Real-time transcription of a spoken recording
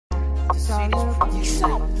Hey,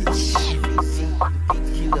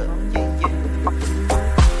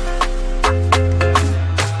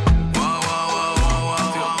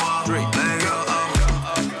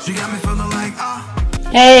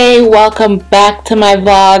 welcome back to my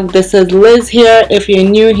vlog. This is Liz here. If you're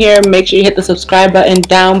new here, make sure you hit the subscribe button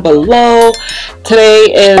down below.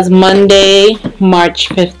 Today is Monday, March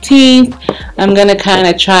 15th. I'm gonna kind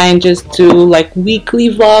of try and just do like weekly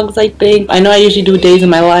vlogs, I think. I know I usually do days in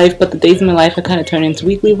my life, but the days in my life are kind of turned into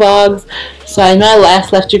weekly vlogs. So I know I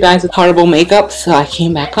last left you guys with horrible makeup, so I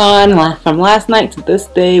came back on from last night to this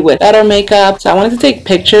day with better makeup. So I wanted to take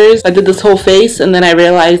pictures. I did this whole face, and then I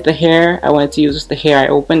realized the hair, I wanted to use just the hair I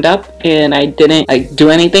opened up, and I didn't like do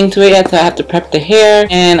anything to it yet, so I have to prep the hair.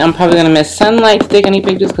 And I'm probably gonna miss sunlight to take any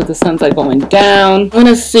pictures because the sun's like going down. I'm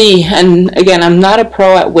gonna see. And again, I'm not a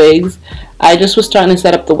pro at wigs. I just was starting to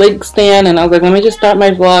set up the wig stand, and I was like, let me just start my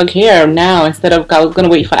vlog here now instead of, I was going to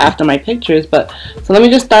wait for after my pictures, but so let me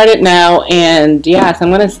just start it now. And yeah, so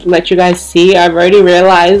I'm going to let you guys see. I've already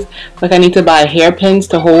realized like I need to buy hairpins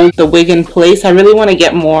to hold the wig in place. I really want to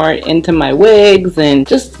get more into my wigs and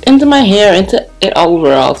just into my hair, into it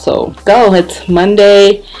overall. So go, it's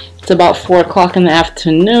Monday. It's about 4 o'clock in the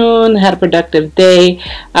afternoon. Had a productive day.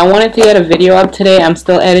 I wanted to get a video up today. I'm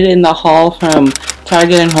still editing the haul from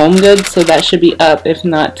Target and Home Goods, so that should be up, if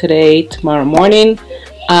not today, tomorrow morning.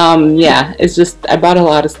 Yeah, it's just, I bought a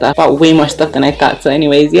lot of stuff. I bought way more stuff than I thought. So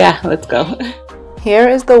anyways, yeah, let's go. Here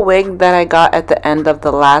is the wig that I got at the end of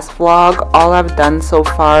the last vlog. All I've done so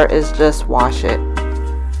far is just wash it.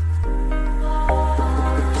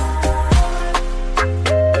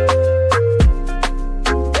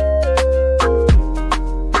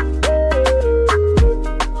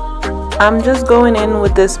 I'm just going in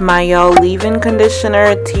with this Mielle Leave-In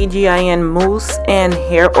conditioner, TGIN Mousse, and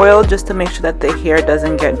hair oil just to make sure that the hair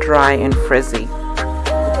doesn't get dry and frizzy.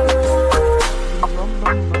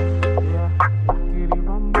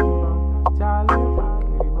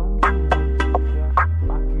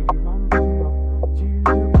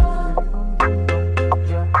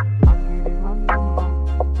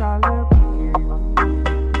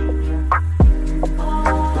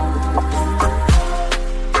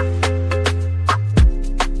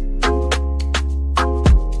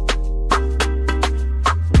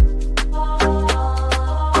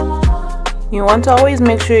 You want to always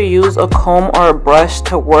make sure you use a comb or a brush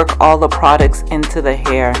to work all the products into the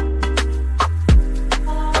hair.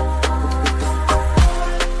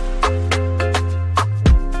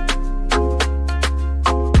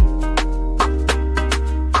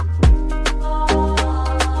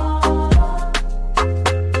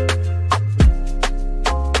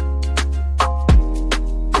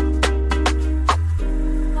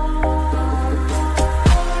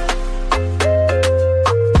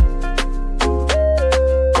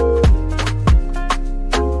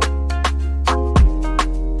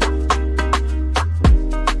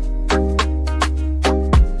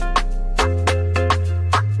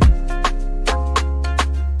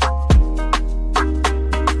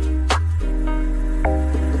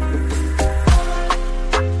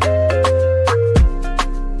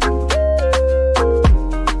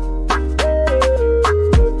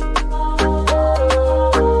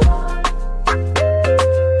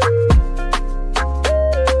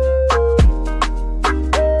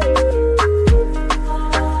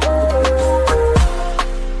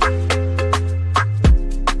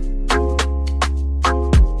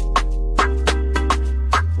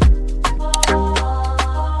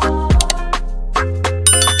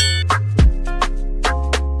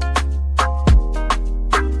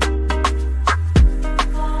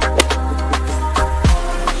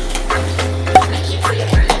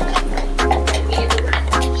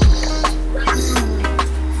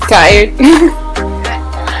 Tired.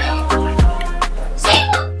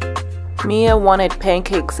 Mia wanted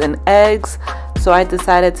pancakes and eggs, so I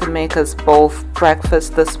decided to make us both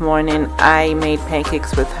breakfast this morning. I made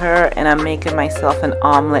pancakes with her, and I'm making myself an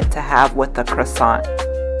omelette to have with the croissant.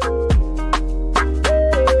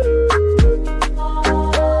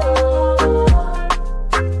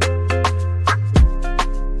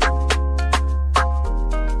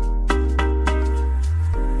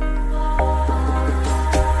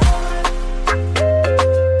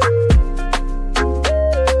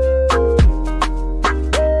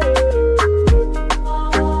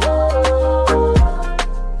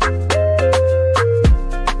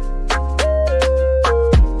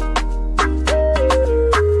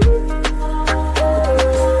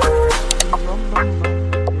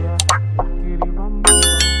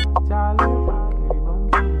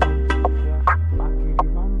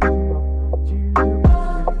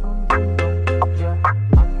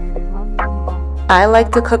 I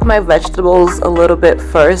like to cook my vegetables a little bit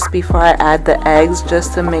first before I add the eggs,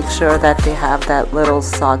 just to make sure that they have that little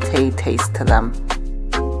sauté taste to them.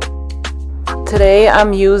 Today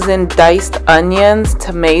I'm using diced onions,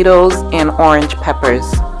 tomatoes, and orange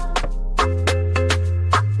peppers.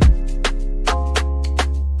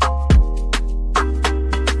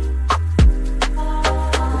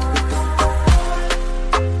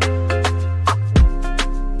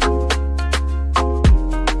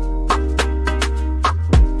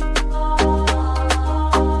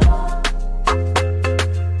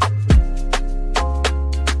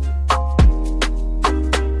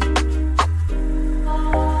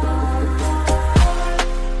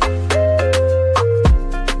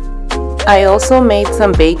 I also made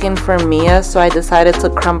some bacon for Mia, so I decided to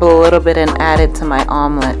crumble a little bit and add it to my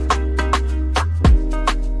omelet.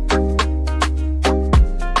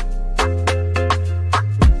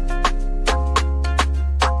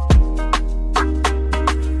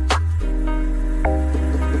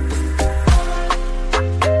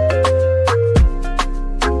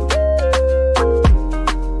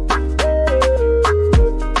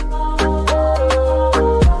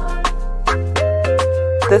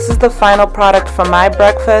 This is the final product for my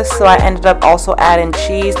breakfast, so I ended up also adding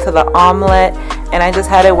cheese to the omelet, and I just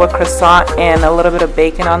had it with croissant and a little bit of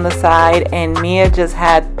bacon on the side, and Mia just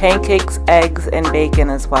had pancakes, eggs, and bacon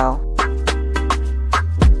as well.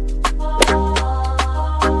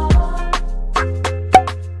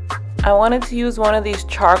 I wanted to use one of these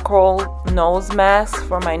charcoal nose masks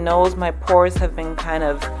for my nose. My pores have been kind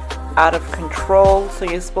of out of control, so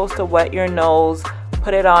you're supposed to wet your nose,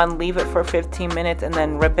 put it on, leave it for 15 minutes, and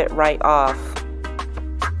then rip it right off.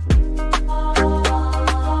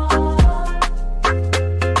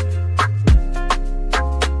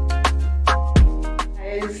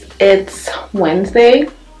 Guys, it's Wednesday.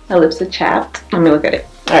 My lips are chapped. Let me look at it.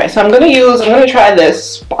 Alright, so I'm gonna try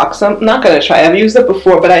this Boxum. Not gonna try, I've used it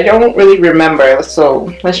before, but I don't really remember, so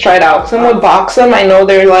let's try it out. Some with Boxum, I know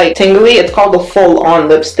they're like tingly. It's called the full-on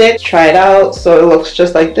lipstick. Try it out. So it looks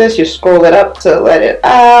just like this. You scroll it up to let it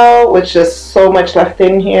out, which is so much left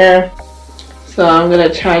in here. So I'm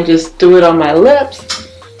gonna try and just do it on my lips.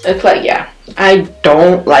 It's like, yeah, I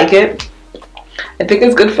don't like it. I think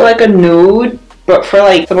it's good for like a nude, but for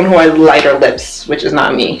like someone who has lighter lips, which is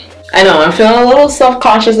not me. I know, I'm feeling a little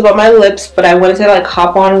self-conscious about my lips, but I wanted to like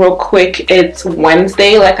hop on real quick. It's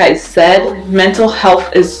Wednesday, like I said. Mental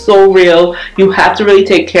health is so real. You have to really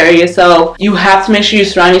take care of yourself. You have to make sure you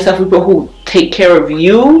surround yourself with people who take care of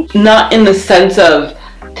you. Not in the sense of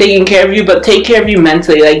taking care of you, but take care of you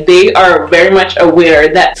mentally. Like, they are very much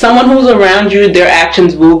aware that someone who's around you, their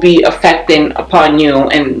actions will be affecting upon you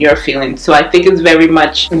and your feelings. So I think it's very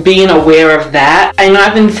much being aware of that. I know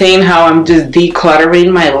I've been saying how I'm just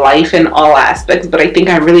decluttering my life in all aspects, but I think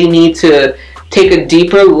I really need to take a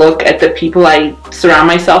deeper look at the people I surround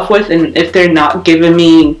myself with, and if they're not giving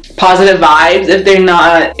me positive vibes, if they're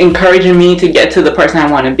not encouraging me to get to the person I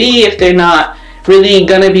want to be, if they're not really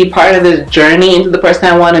gonna be part of this journey into the person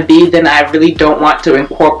I want to be, then I really don't want to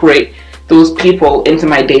incorporate those people into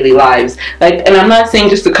my daily lives. Like, and I'm not saying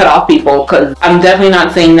just to cut off people, because I'm definitely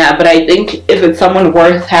not saying that, but I think if it's someone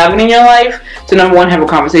worth having in your life, to number one, have a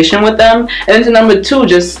conversation with them, and then to number two,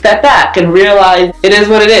 just step back and realize it is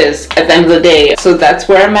what it is at the end of the day. So that's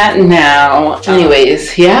where I'm at now.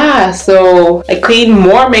 Anyways, yeah, so I cleaned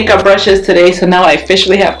more makeup brushes today, so now I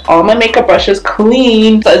officially have all my makeup brushes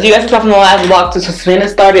clean. So as you guys saw from the last vlog, so Savannah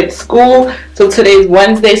started school, so today's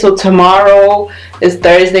Wednesday, so tomorrow is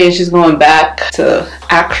Thursday and she's going back to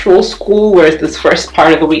actual school, whereas this first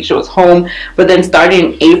part of the week she was home. But then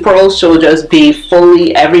starting in April, she'll just be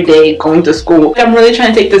fully every day going to school. I'm really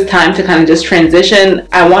trying to take this time to kind of just transition.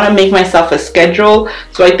 I want to make myself a schedule.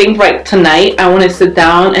 So I think right tonight I want to sit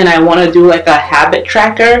down and I want to do like a habit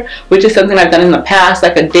tracker, which is something I've done in the past,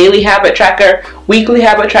 like a daily habit tracker, weekly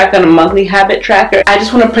habit tracker, and a monthly habit tracker. I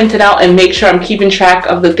just want to print it out and make sure I'm keeping track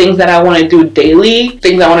of the things that I want to do daily,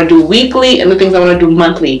 things I want to do weekly, and the things I want to do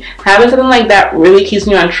monthly. Having something like that really keeps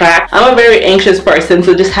me on track. I'm a very anxious person,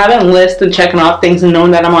 so just having lists and checking off things and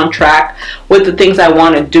knowing that I'm on track with the things I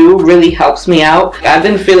want to do really helps me out. I've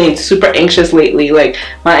been feeling super anxious lately. Like,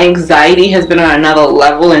 my anxiety has been on another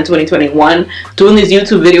level in 2021. Doing these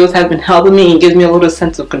YouTube videos has been helping me and gives me a little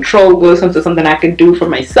sense of control, a little sense of something I can do for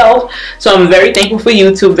myself. So I'm very thankful for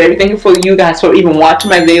YouTube, very thankful for you guys for even watching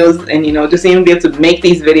my videos and, you know, just even be able to make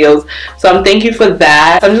these videos. So I'm thank you for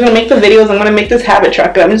that. So I'm just gonna make the videos. I'm gonna make this habit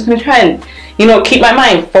tracker. I'm just gonna try and, you know, keep my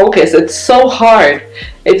mind focused. It's so hard.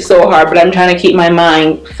 It's so hard, but I'm trying to keep my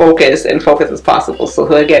mind focused and focused as possible. So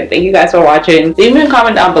again, thank you guys for watching. Leave me a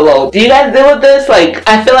comment down below. Do you guys deal with this? Like,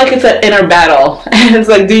 I feel like it's an inner battle. And it's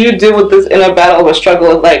like, do you deal with this inner battle or struggle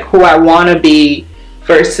with like who I want to be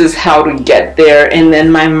versus how to get there? And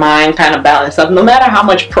then my mind kind of balance up. No matter how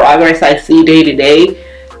much progress I see day to day,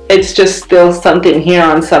 it's just still something here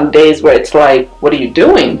on some days where it's like, what are you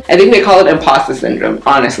doing? I think they call it imposter syndrome.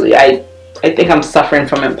 Honestly, I think I'm suffering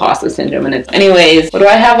from imposter syndrome. And it's, anyways, what do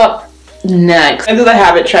I have up next? I do the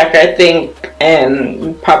habit tracker, I think,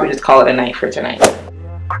 and probably just call it a night for tonight.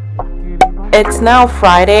 It's now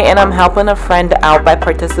Friday and I'm helping a friend out by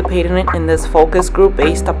participating in this focus group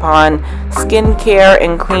based upon skincare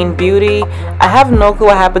and clean beauty. I have no clue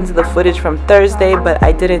what happened to the footage from Thursday, but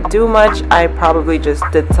I didn't do much. I probably just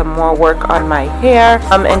did some more work on my hair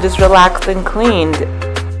and just relaxed and cleaned.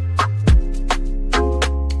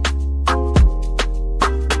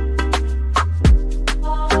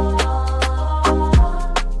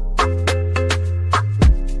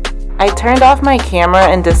 I turned off my camera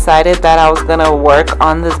and decided that I was gonna work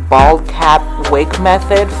on this bald cap wig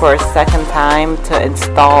method for a second time to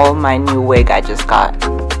install my new wig I just got.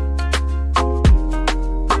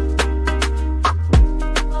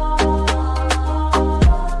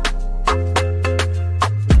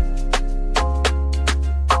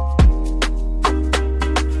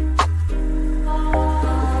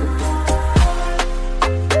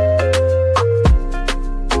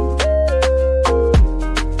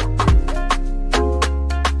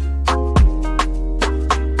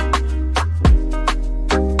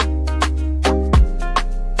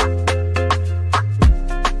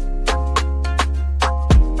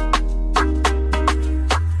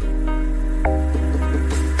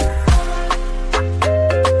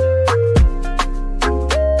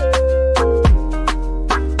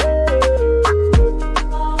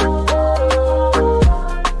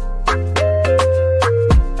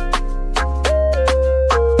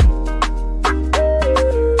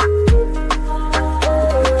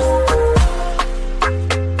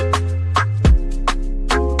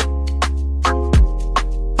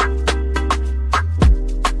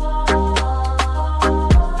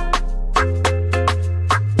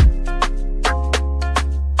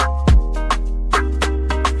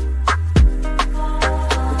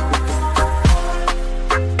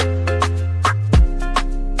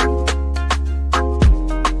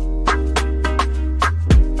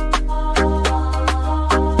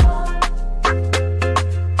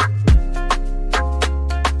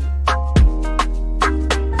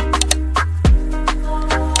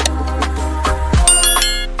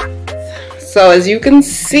 So as you can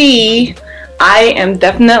see, I am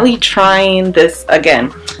definitely trying this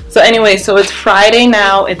again. So anyway, so it's Friday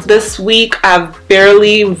now. It's this week. I've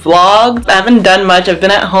barely vlogged. I haven't done much. I've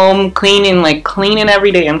been at home cleaning, like cleaning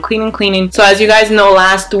every day. I'm cleaning. So as you guys know,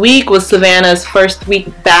 last week was Savannah's first week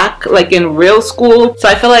back, like in real school. So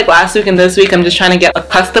I feel like last week and this week, I'm just trying to get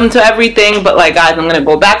accustomed to everything. But like guys, I'm gonna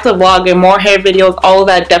go back to vlogging, more hair videos, all of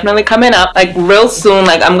that definitely coming up like real soon.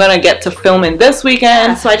 Like I'm gonna get to filming this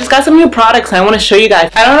weekend. So I just got some new products I want to show you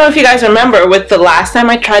guys. I don't know if you guys remember with the last time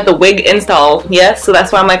I tried the wig install. Yes, so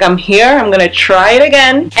that's why I'm like, I'm here. I'm gonna try it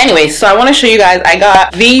again. Anyway, so I want to show you guys. I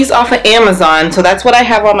got these off of Amazon. So that's what I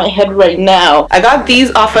have on my head right now. I got these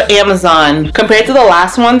off of Amazon. Compared to the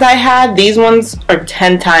last ones I had, these ones are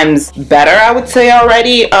 10 times better, I would say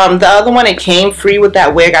already. The other one, it came free with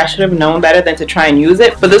that wig. I should have known better than to try and use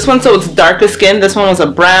it. But this one, so it's darker skin. This one was a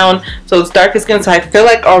brown, so it's darker skin. So I feel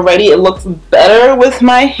like already it looks better with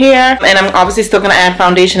my hair. And I'm obviously still gonna add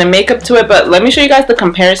foundation and makeup to it. But let me show you guys the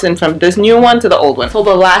comparison from this new one to the old one. So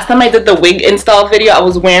the last time I did the wig install video, I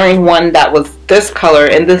was wearing one that was this color,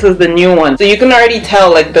 and this is the new one. So you can already tell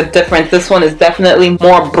like the difference. This one is definitely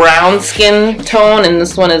more brown skin tone, and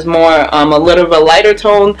this one is more a little bit of a lighter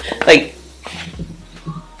tone, like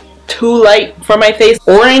too light for my face,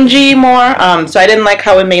 orangey more. So I didn't like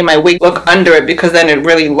how it made my wig look under it, because then it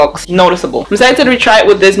really looks noticeable. I'm excited to retry it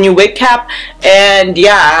with this new wig cap. And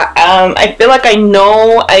yeah, I feel like I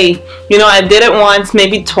know I did it once,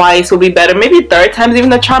 maybe twice will be better, maybe third time's even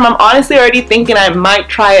the charm. I'm honestly already thinking I might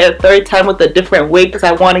try it a third time with a different wig, because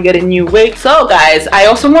I want to get a new wig. So guys, I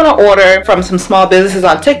also want to order from some small businesses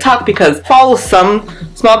on TikTok, because I follow some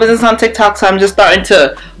small business on TikTok, so I'm just starting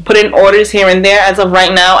to put in orders here and there. As of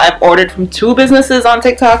right now, I've ordered from 2 businesses on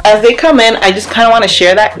TikTok. As they come in, I just kind of want to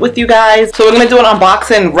share that with you guys. So we're going to do an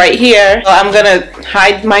unboxing right here. So I'm going to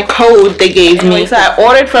hide my code they gave me. So I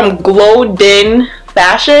ordered from Gloden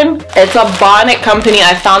Fashion. It's a bonnet company.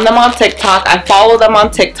 I found them on TikTok. I follow them on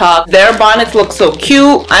TikTok. Their bonnets look so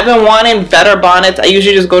cute. I've been wanting better bonnets. I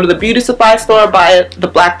usually just go to the beauty supply store, buy the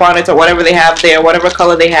black bonnets or whatever they have there, whatever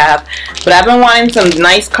color they have. But I've been wanting some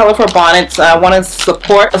nice colorful bonnets. I want to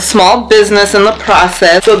support a small business in the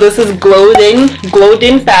process. So this is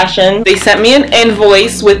Gloden Fashion. They sent me an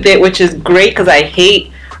invoice with it, which is great because I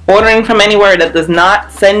hate ordering from anywhere that does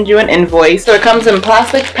not send you an invoice. So it comes in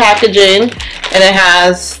plastic packaging and it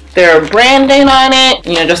has their branding on it.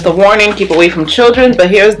 You know, just a warning, keep away from children. But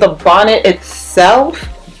here's the bonnet itself.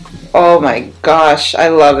 Oh my gosh, I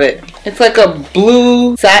love it. It's like a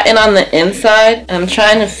blue satin on the inside. I'm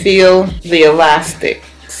trying to feel the elastic.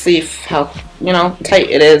 See how, you know, tight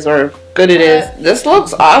it is or good it is. This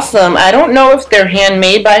looks awesome. I don't know if they're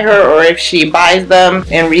handmade by her or if she buys them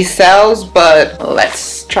and resells, but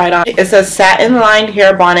let's try it on. It says satin lined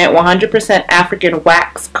hair bonnet, 100% African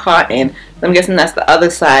wax cotton. I'm guessing that's the other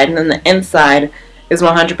side, and then the inside is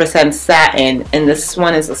 100% satin, and this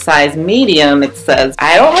one is a size medium. It says,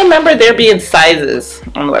 I don't remember there being sizes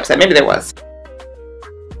on the website. Maybe there was.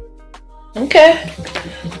 Okay,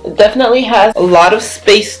 it definitely has a lot of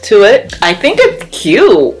space to it. I think it's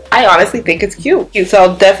cute. I honestly think it's cute. So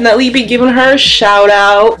I'll definitely be giving her a shout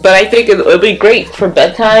out. But I think it'll be great for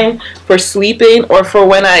bedtime, for sleeping, or for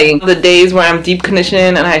when the days where I'm deep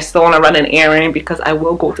conditioning and I still want to run an errand, because I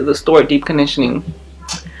will go to the store deep conditioning.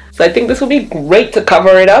 So I think this will be great to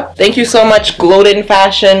cover it up. Thank you so much, Gloden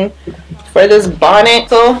Fashion, for this bonnet.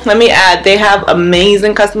 So let me add, they have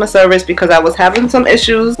amazing customer service because I was having some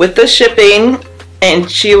issues with the shipping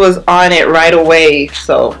and she was on it right away.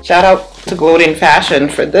 So shout out to Gloden Fashion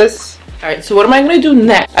for this. Alright, so what am I going to do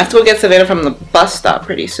next? I have to go get Savannah from the bus stop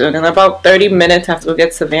pretty soon. In about 30 minutes, I have to go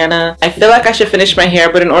get Savannah. I feel like I should finish my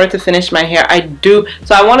hair, but in order to finish my hair,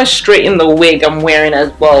 so I want to straighten the wig I'm wearing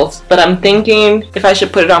as well. But I'm thinking if I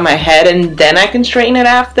should put it on my head and then I can straighten it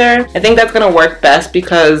after. I think that's going to work best,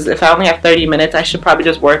 because if I only have 30 minutes, I should probably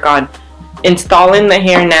just work on installing the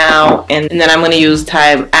hair now, and then I'm going to use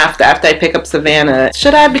time after I pick up Savannah.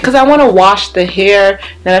 Should I? Because I want to wash the hair,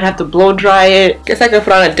 then I'd have to blow dry it. Guess I could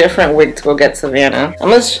put on a different wig to go get Savannah. I'm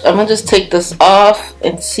gonna just take this off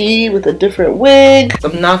and see with a different wig.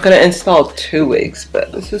 I'm not going to install two wigs,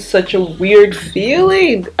 but this is such a weird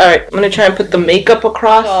feeling. Alright, I'm going to try and put the makeup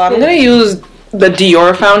across. So I'm going to use the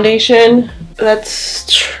Biore foundation.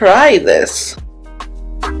 Let's try this.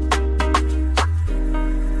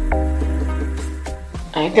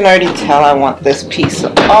 I can already tell I want this piece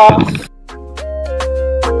off.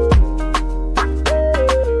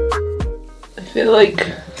 I feel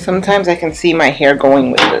like sometimes I can see my hair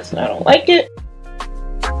going with this and I don't like it.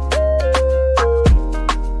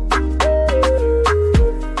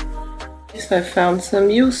 At least I found some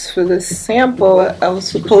use for this sample. I was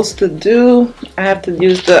supposed to do, I have to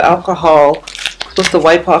use the alcohol. I'm supposed to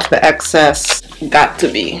wipe off the excess.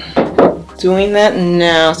 Got2B. Doing that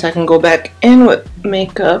now so I can go back in with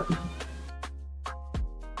makeup.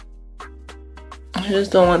 I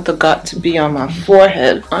just don't want the Got2B on my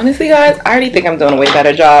forehead. Honestly guys, I already think I'm doing a way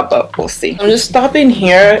better job, but we'll see. I'm just stopping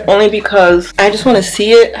here only because I just want to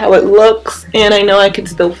see it, how it looks, and I know I can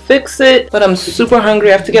still fix it, but I'm super hungry.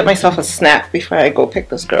 I have to get myself a snack before I go pick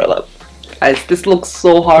this girl up. Guys, this looks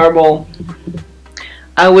so horrible.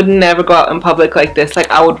 I would never go out in public like this. Like,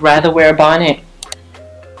 I would rather wear a bonnet.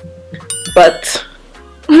 But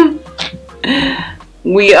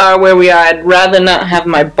we are where we are. I'd rather not have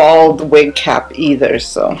my bald wig cap either.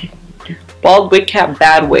 So bald wig cap,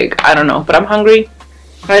 bad wig, I don't know, but I'm hungry.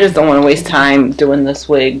 I just don't want to waste time doing this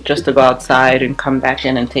wig just to go outside and come back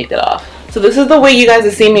in and take it off. So this is the wig you guys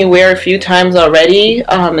have seen me wear a few times already.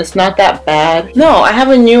 It's not that bad. No, I have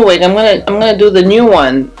a new wig. I'm gonna do the new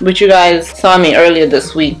one, which you guys saw me earlier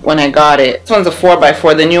this week when I got it. This one's a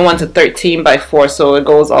 4x4. The new one's a 13x4, so it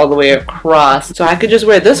goes all the way across. So I could just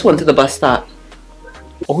wear this one to the bus stop.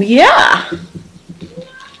 Oh yeah!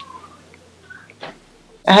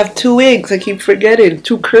 I have two wigs, I keep forgetting.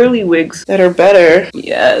 Two curly wigs that are better.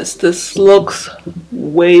 Yes, this looks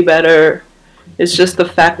way better. It's just the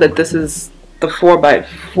fact that this is the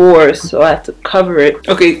 4x4, so I have to cover it.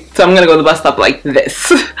 Okay, so I'm gonna go to the bus stop like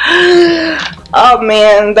this. Oh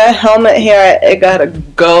man, that helmet here, it gotta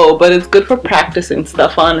go, but it's good for practicing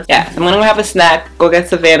stuff on. Yeah, so I'm gonna have a snack, go get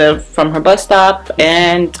Savannah from her bus stop,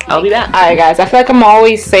 and I'll be back. Alright guys, I feel like I'm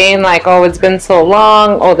always saying like, oh, it's been so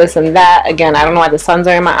long, oh, this and that. Again, I don't know why the sun's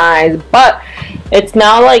are in my eyes, but it's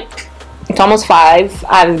now like, it's almost 5.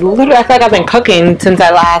 I feel like I've been cooking since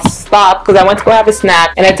I last stopped because I went to go have a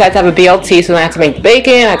snack and I decided to have a BLT, so then I had to make the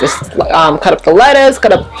bacon. I just cut up the lettuce,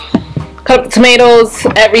 cut up cut up the tomatoes,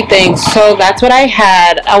 everything. So that's what I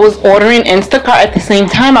had. I was ordering Instacart at the same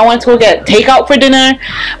time. I wanted to go get takeout for dinner,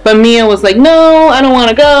 but Mia was like, no, I don't want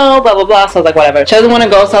to go, blah blah blah. So I was like, whatever. She doesn't want to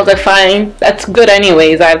go, so I was like, fine, that's good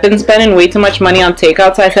anyways. I've been spending way too much money on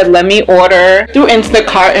takeout, so I said, let me order through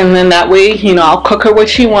Instacart, and then that way, you know, I'll cook her what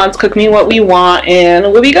she wants, cook me what we want,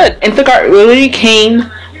 and we'll be good. Instacart really came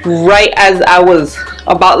right as I was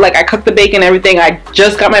about, like, I cooked the bacon and everything. I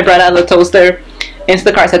just got my bread out of the toaster.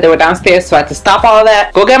 Instacart said they were downstairs, so I had to stop all of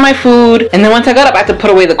that, go get my food, and then once I got up, I had to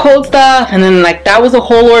put away the cold stuff, and then like that was a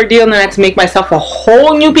whole ordeal, and then I had to make myself a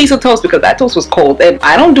whole new piece of toast because that toast was cold, and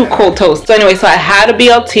I don't do cold toast. So anyway, so I had a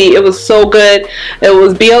BLT. It was so good. It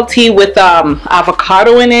was BLT with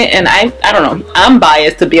avocado in it, and I don't know, I'm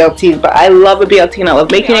biased to BLTs, but I love a BLT and I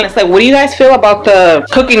love making it. It's like, what do you guys feel about the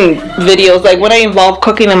cooking videos? Like when I involve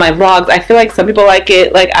cooking in my vlogs, I feel like some people like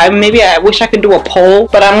it. Like I wish I could do a poll,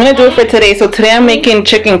 but I'm gonna do it for today. So today I'm making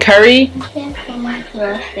chicken curry.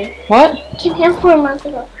 What? Can have 4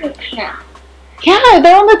 mozzarella sticks now. Yeah,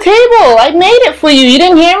 they're on the table. I made it for you. You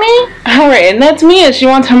didn't hear me? Alright, and that's Mia. She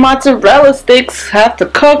wants her mozzarella sticks. Have to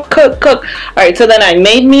cook. Alright, so then I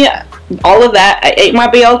made me all of that. I ate my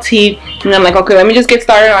BLT, and I'm like, okay, let me just get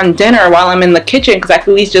started on dinner while I'm in the kitchen, because I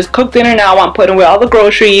could at least just cook dinner now. I'm putting away all the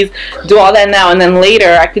groceries, do all that now, and then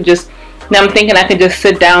later I could just, now I'm thinking I could just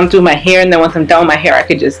sit down, do my hair, and then once I'm done with my hair, I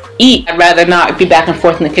could just eat. I'd rather not be back and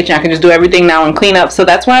forth in the kitchen. I can just do everything now and clean up. So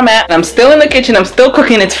that's where I'm at. I'm still in the kitchen. I'm still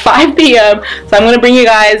cooking. It's 5 p.m. So I'm going to bring you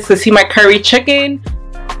guys to see my curry chicken.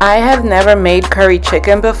 I have never made curry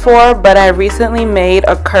chicken before, but I recently made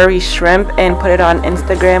a curry shrimp and put it on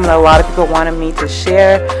Instagram, and a lot of people wanted me to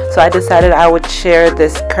share. So I decided I would share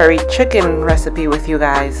this curry chicken recipe with you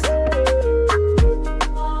guys.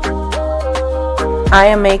 I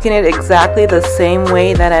am making it exactly the same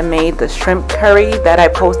way that I made the shrimp curry that I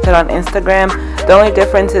posted on Instagram. The only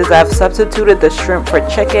difference is I've substituted the shrimp for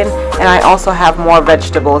chicken, and I also have more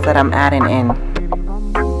vegetables that I'm adding in.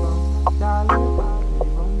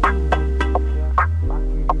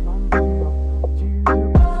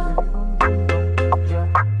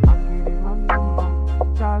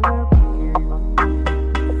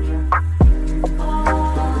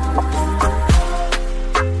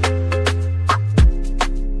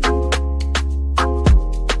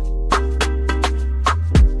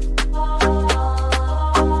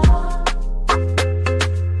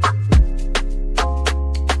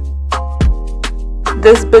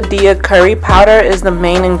 This Biore curry powder is the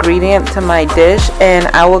main ingredient to my dish, and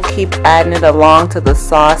I will keep adding it along to the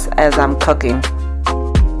sauce as I'm cooking.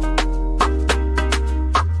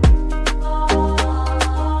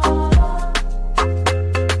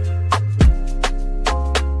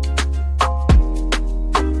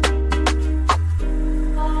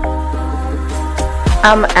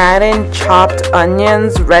 I'm adding chopped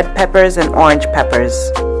onions, red peppers, and orange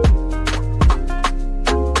peppers.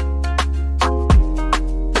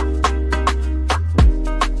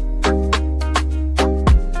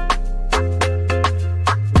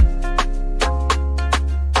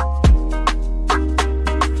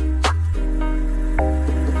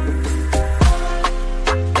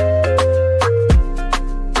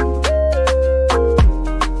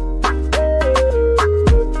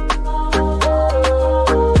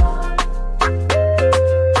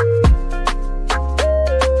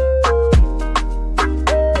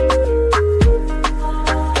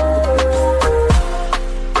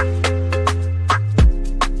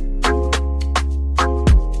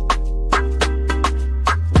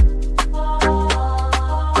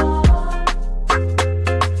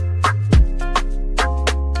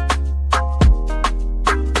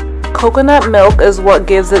 Coconut milk is what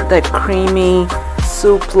gives it that creamy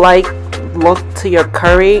soup-like look to your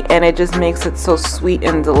curry, and it just makes it so sweet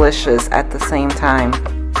and delicious at the same time.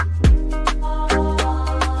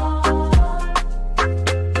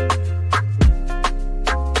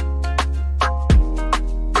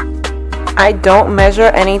 I don't measure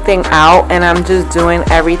anything out, and I'm just doing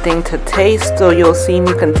everything to taste, so you'll see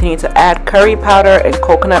me continue to add curry powder and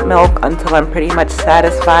coconut milk until I'm pretty much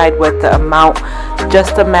satisfied with the amount,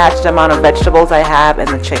 just to match the amount of vegetables I have and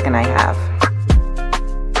the chicken I have.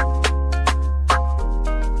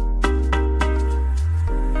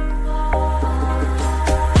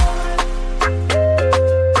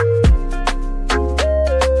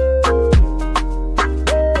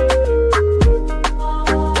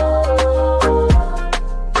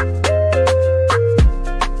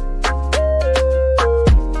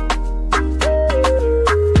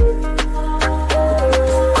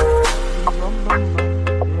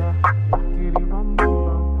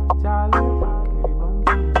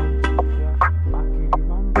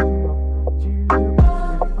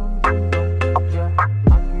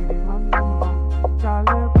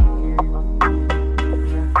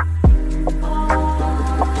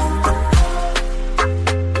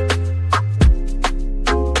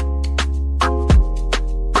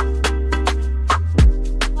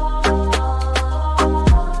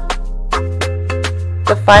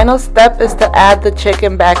 final step is to add the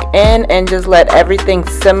chicken back in and just let everything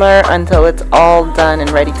simmer until it's all done and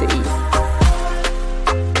ready to eat.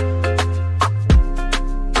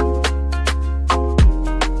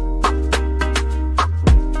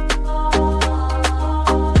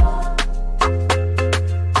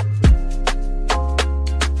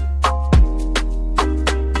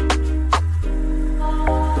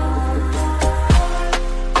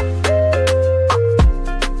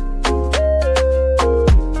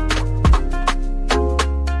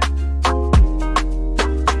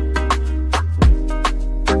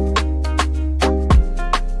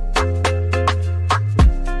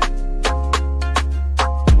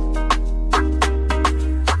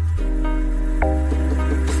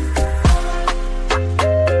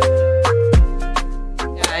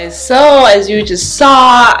 So as you just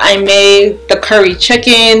saw, I made the curry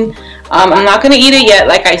chicken. I'm not gonna eat it yet,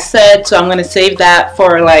 like I said, so I'm gonna save that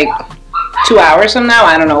for like 2 hours from now.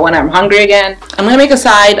 I don't know, when I'm hungry again. I'm gonna make a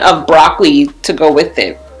side of broccoli to go with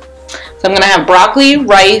it. So I'm gonna have broccoli,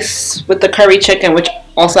 rice with the curry chicken, which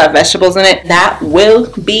also have vegetables in it. That will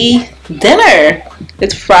be dinner.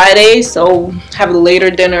 It's Friday, so have a later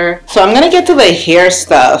dinner. So I'm gonna get to the hair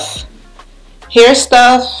stuff,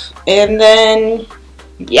 and then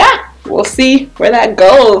yeah, we'll see where that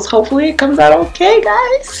goes. Hopefully it comes out okay,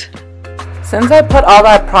 guys. Since I put all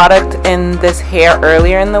that product in this hair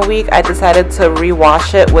earlier in the week, I decided to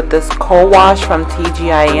rewash it with this co-wash from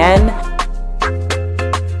TGIN.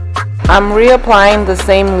 I'm reapplying the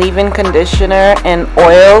same leave-in conditioner and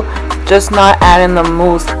oil, just not adding the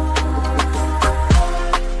mousse.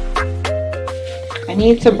 I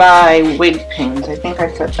need to buy wig pins. I think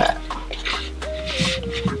I said that.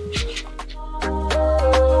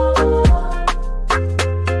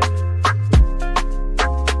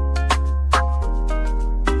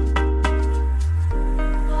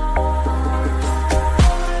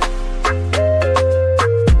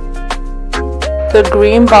 The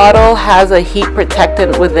green bottle has a heat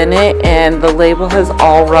protectant within it and the label has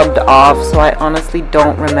all rubbed off, so I honestly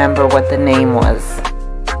don't remember what the name was.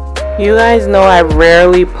 You guys know I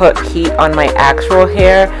rarely put heat on my actual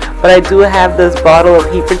hair, but I do have this bottle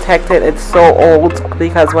of heat protectant. It's so old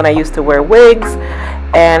because when I used to wear wigs,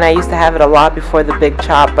 and I used to have it a lot before the big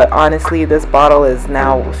chop, but honestly this bottle is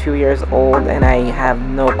now a few years old and I have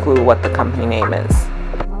no clue what the company name is.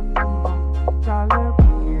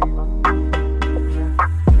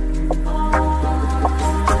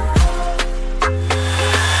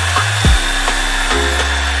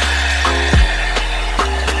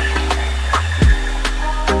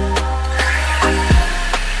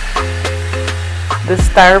 The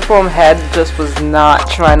styrofoam head just was not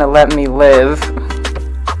trying to let me live.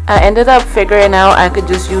 I ended up figuring out I could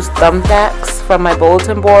just use thumbtacks from my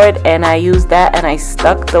bulletin board, and I used that and I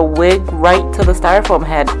stuck the wig right to the styrofoam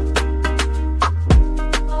head.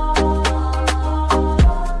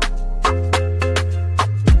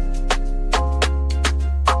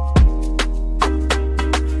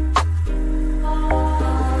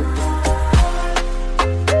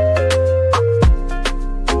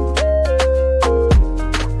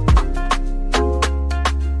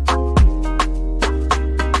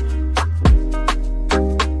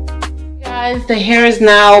 The hair is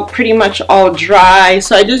now pretty much all dry,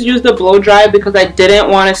 so I just used the blow dry because I didn't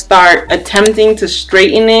want to start attempting to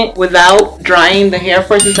straighten it without drying the hair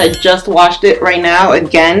first, since I just washed it right now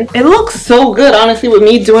again. It looks so good, honestly, with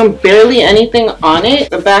me doing barely anything on it.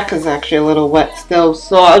 The back is actually a little wet still,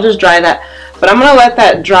 so I'll just dry that, but I'm gonna let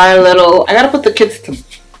that dry a little. I gotta put the kids to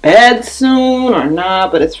bed soon or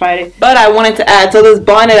not, but it's Friday. But I wanted to add, so this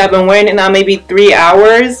bonnet, I've been wearing it now maybe 3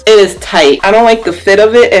 hours. It is tight. I don't like the fit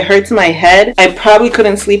of it. It hurts my head. I probably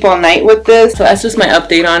couldn't sleep all night with this, so that's just my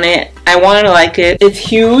update on it. I wanted to like it. It's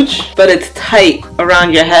huge, but it's tight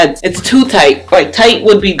around your head. It's too tight. Like, tight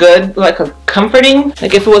would be good, like a comforting,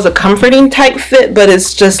 like if it was a comforting tight fit, but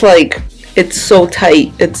it's just like, it's so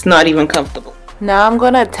tight, it's not even comfortable. Now I'm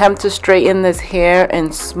going to attempt to straighten this hair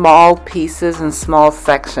in small pieces and small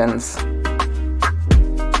sections.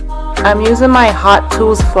 I'm using my Hot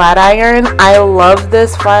Tools flat iron. I love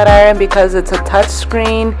this flat iron because it's a touch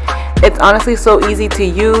screen. It's honestly so easy to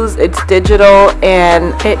use. It's digital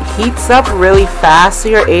and it heats up really fast, so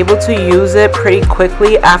you're able to use it pretty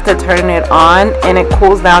quickly after turning it on, and it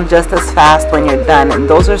cools down just as fast when you're done, and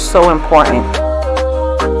those are so important.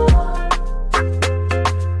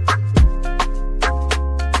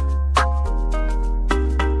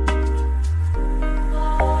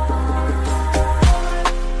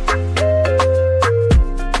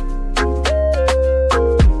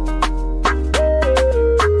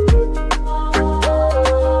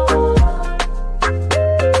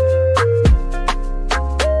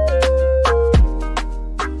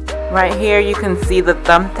 Right here you can see the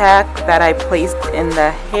thumbtack that I placed in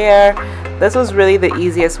the hair. This was really the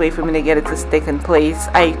easiest way for me to get it to stick in place.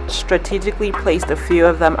 I strategically placed a few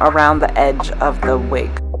of them around the edge of the wig.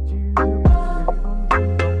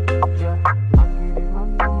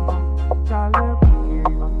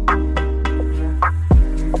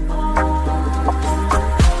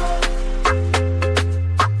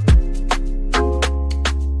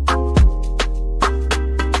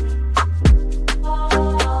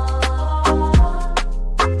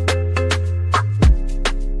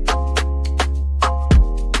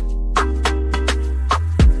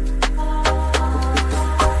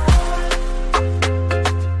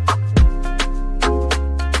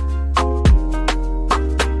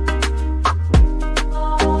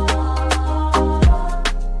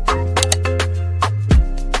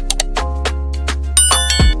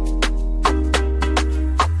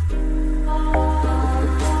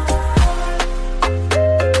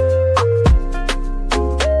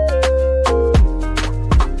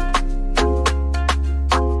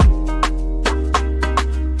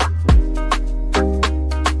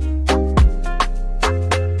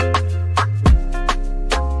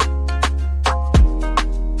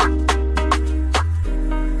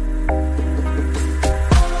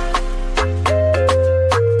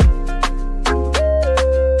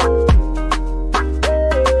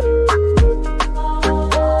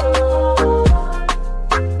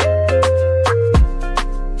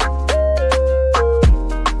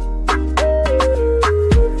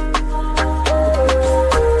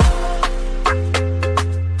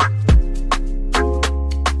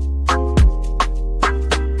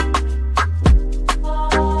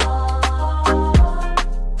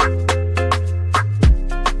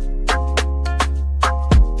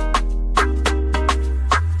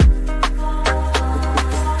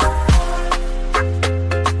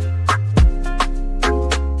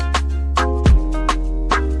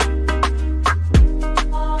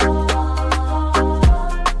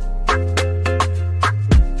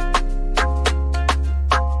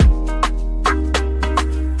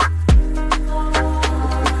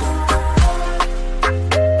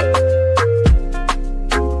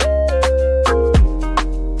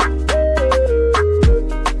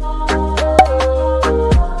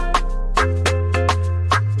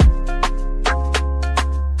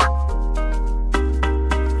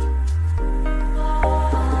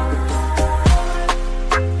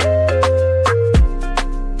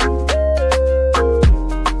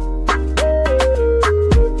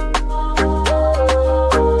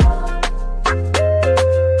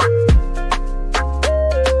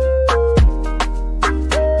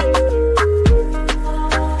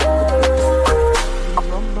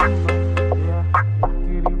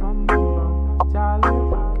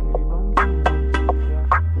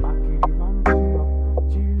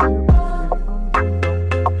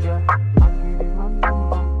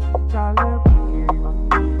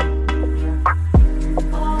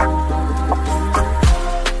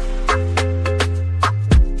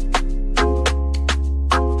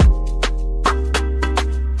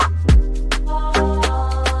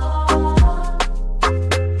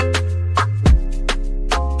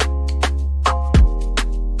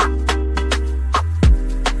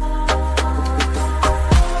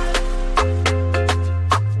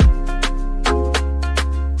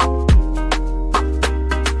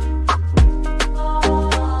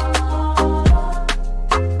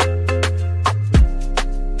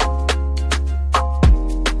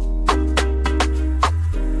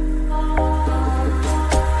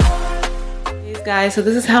 Guys, so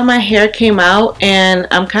this is how my hair came out, and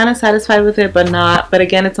I'm kind of satisfied with it, but not. But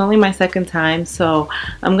again, it's only my second time, so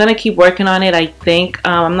I'm gonna keep working on it. I think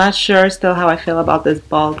I'm not sure still how I feel about this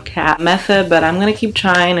bald cap method, but I'm gonna keep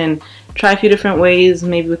trying and try a few different ways,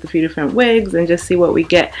 maybe with a few different wigs, and just see what we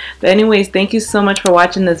get. But anyways, thank you so much for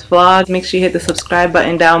watching this vlog. Make sure you hit the subscribe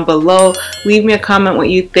button down below. Leave me a comment what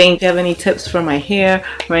you think. If you have any tips for my hair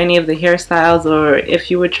or any of the hairstyles, or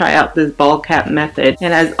if you would try out this bald cap method.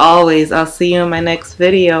 And as always, I'll see you in my next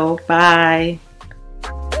video. Bye.